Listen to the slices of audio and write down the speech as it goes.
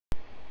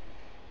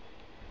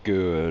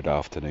Good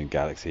afternoon,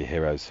 Galaxy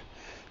Heroes.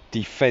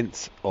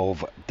 Defense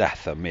of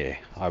Dathomir.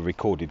 I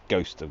recorded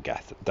Ghost of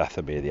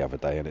Dathomir the other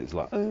day, and it's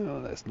like,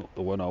 oh, that's not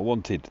the one I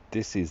wanted.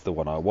 This is the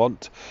one I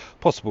want.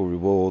 Possible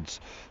rewards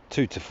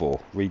 2 to 4.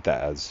 Read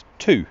that as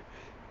 2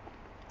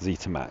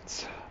 Zeta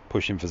Mats.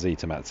 Pushing for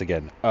Zeta Mats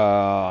again.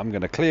 I'm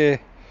going to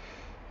clear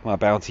my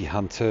bounty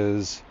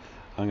hunters.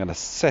 I'm going to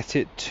set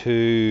it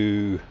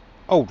to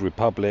Old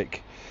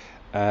Republic,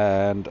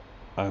 and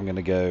I'm going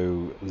to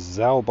go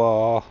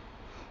Zaalbar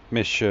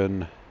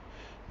mission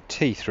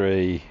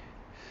T3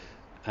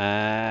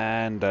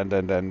 and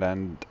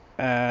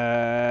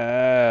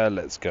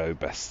let's go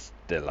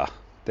Bastila.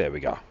 There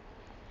we go.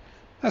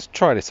 Let's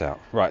try this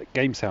out. Right,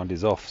 game sound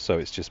is off, so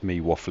it's just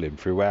me waffling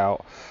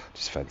throughout.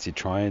 Just fancy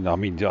trying. I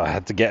mean, I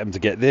had to get them to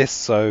get this,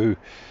 so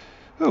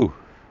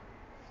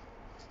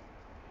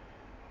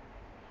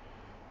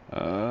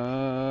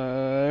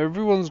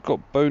everyone's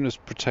got bonus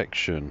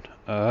protection.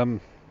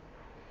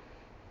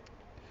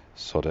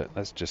 Sod it.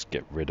 Let's just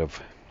get rid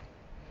of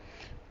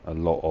a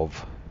lot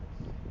of.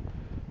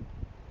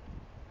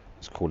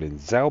 Let's call in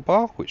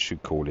Zaalbar, which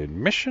should call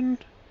in mission,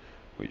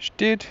 which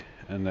did,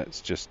 and let's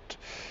just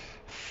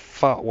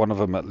fart one of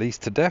them at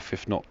least to death,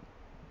 if not.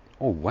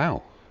 Oh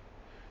wow!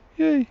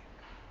 Yay!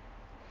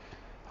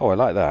 Oh, I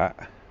like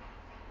that.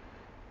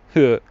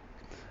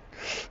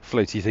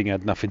 Floaty thing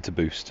had nothing to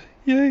boost.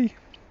 Yay!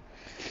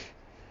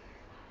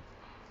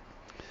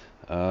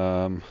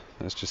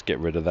 Let's just get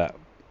rid of that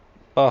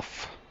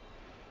buff.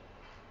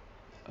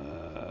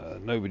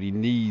 Nobody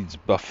needs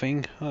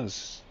buffing.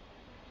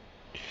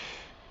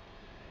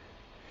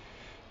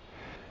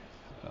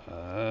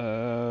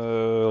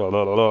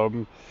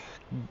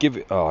 Give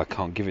it. Oh, I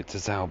can't give it to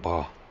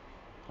Zaalbar.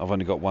 I've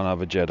only got one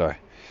other Jedi.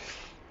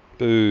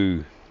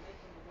 Boo.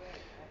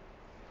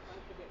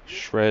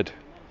 Shred.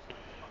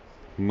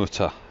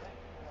 Mutter.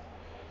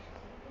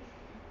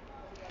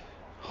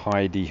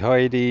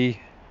 Heidi.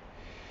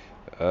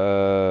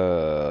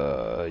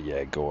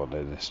 Yeah, go on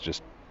then. Let's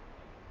just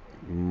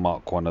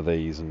mark one of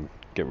these and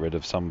get rid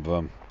of some of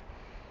them.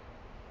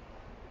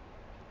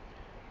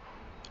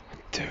 I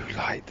do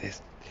like this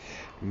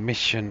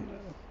mission.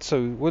 So,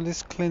 will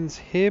this cleanse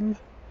him?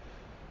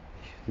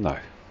 No.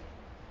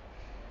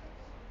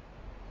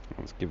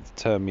 Let's give the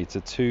turn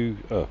meter 2.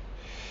 Oh,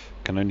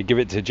 can only give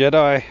it to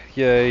Jedi.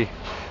 Yay.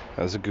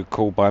 That was a good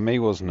call by me,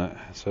 wasn't it?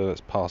 So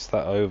let's pass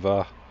that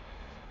over.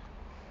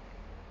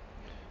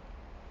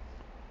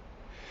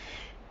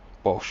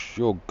 Bosh,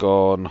 you're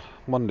gone.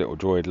 One little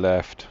droid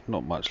left.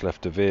 Not much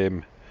left of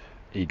him.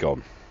 He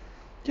gone.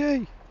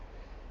 Yay.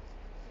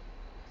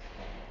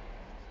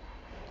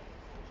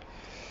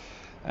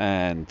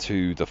 And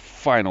to the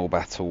final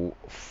battle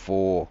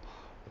for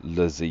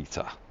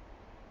Lazita.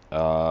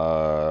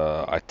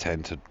 I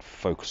tend to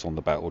focus on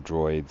the battle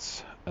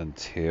droids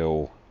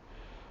until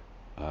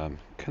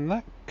can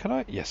I?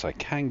 Yes, I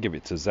can give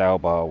it to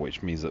Zaalbar,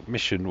 which means that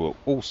mission will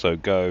also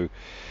go.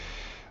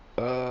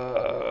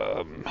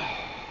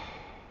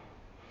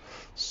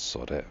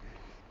 Sod it.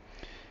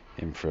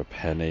 In for a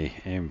penny,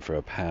 in for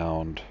a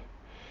pound.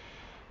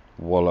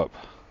 Wallop,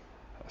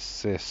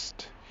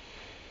 assist,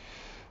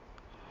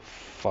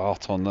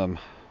 fart on them,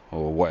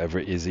 or whatever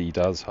it is he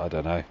does. I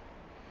don't know.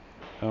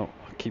 Oh,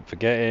 I keep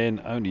forgetting.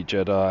 Only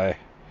Jedi.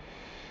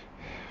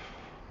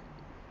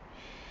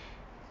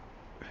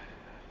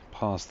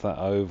 Pass that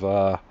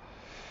over.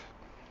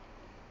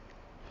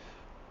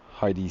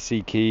 Heidi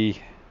Siki.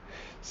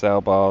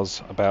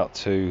 Zaalbar's about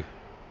to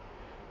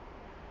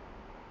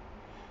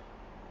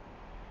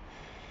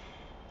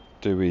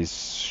do his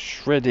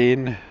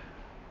shredding.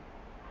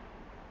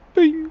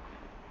 Bing.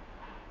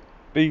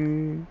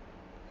 Bing.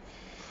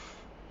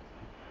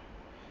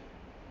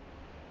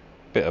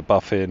 Bit of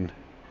buffing.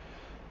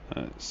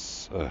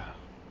 That's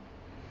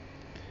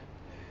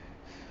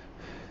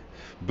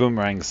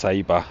boomerang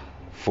saber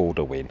for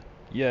the win.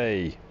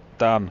 Yay,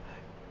 done.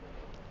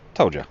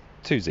 Told you,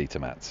 2 Zeta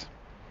Mats.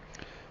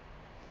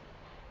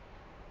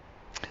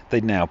 They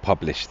now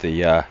publish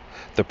the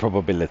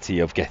probability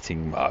of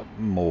getting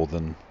more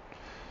than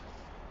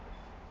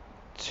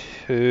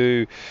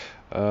 2.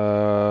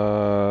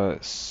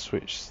 Let's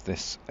switch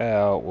this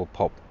out. We'll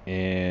pop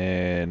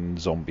in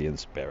zombie and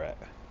spirit.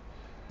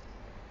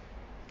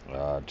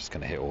 I'm just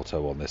going to hit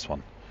auto on this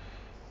one.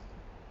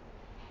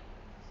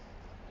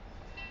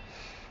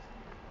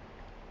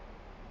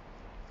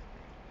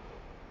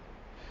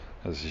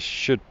 As it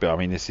should be. I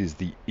mean, this is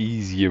the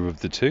easier of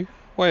the 2.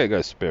 Way to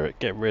go, Spirit.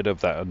 Get rid of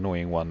that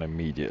annoying one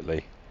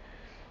immediately.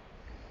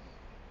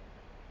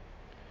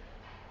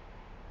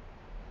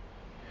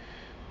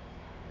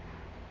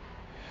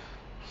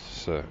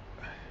 So,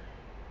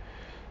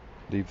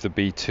 leave the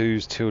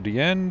B2s till the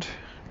end.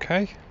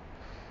 Okay.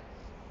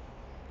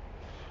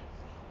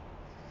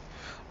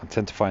 I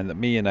tend to find that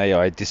me and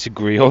AI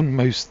disagree on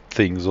most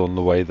things on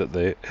the way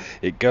that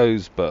it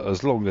goes, but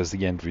as long as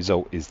the end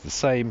result is the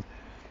same,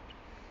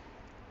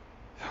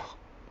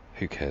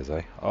 who cares,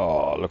 eh?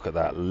 Oh, look at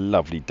that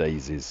lovely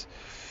daisies.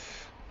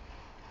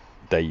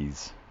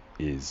 Days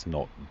is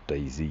not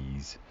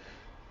daisies.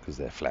 because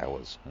they're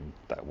flowers, and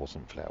that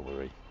wasn't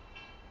flowery.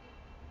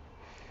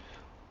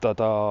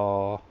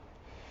 Ta-da!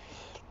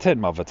 10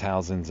 mother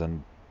thousands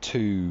and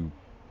 2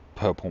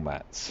 purple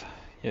mats.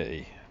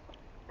 Yay.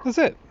 That's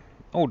it.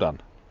 All done.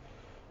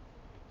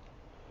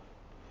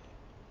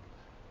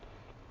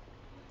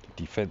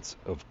 Defense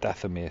of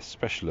Dathomir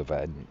special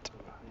event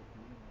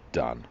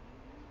done.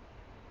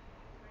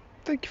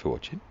 Thank you for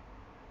watching.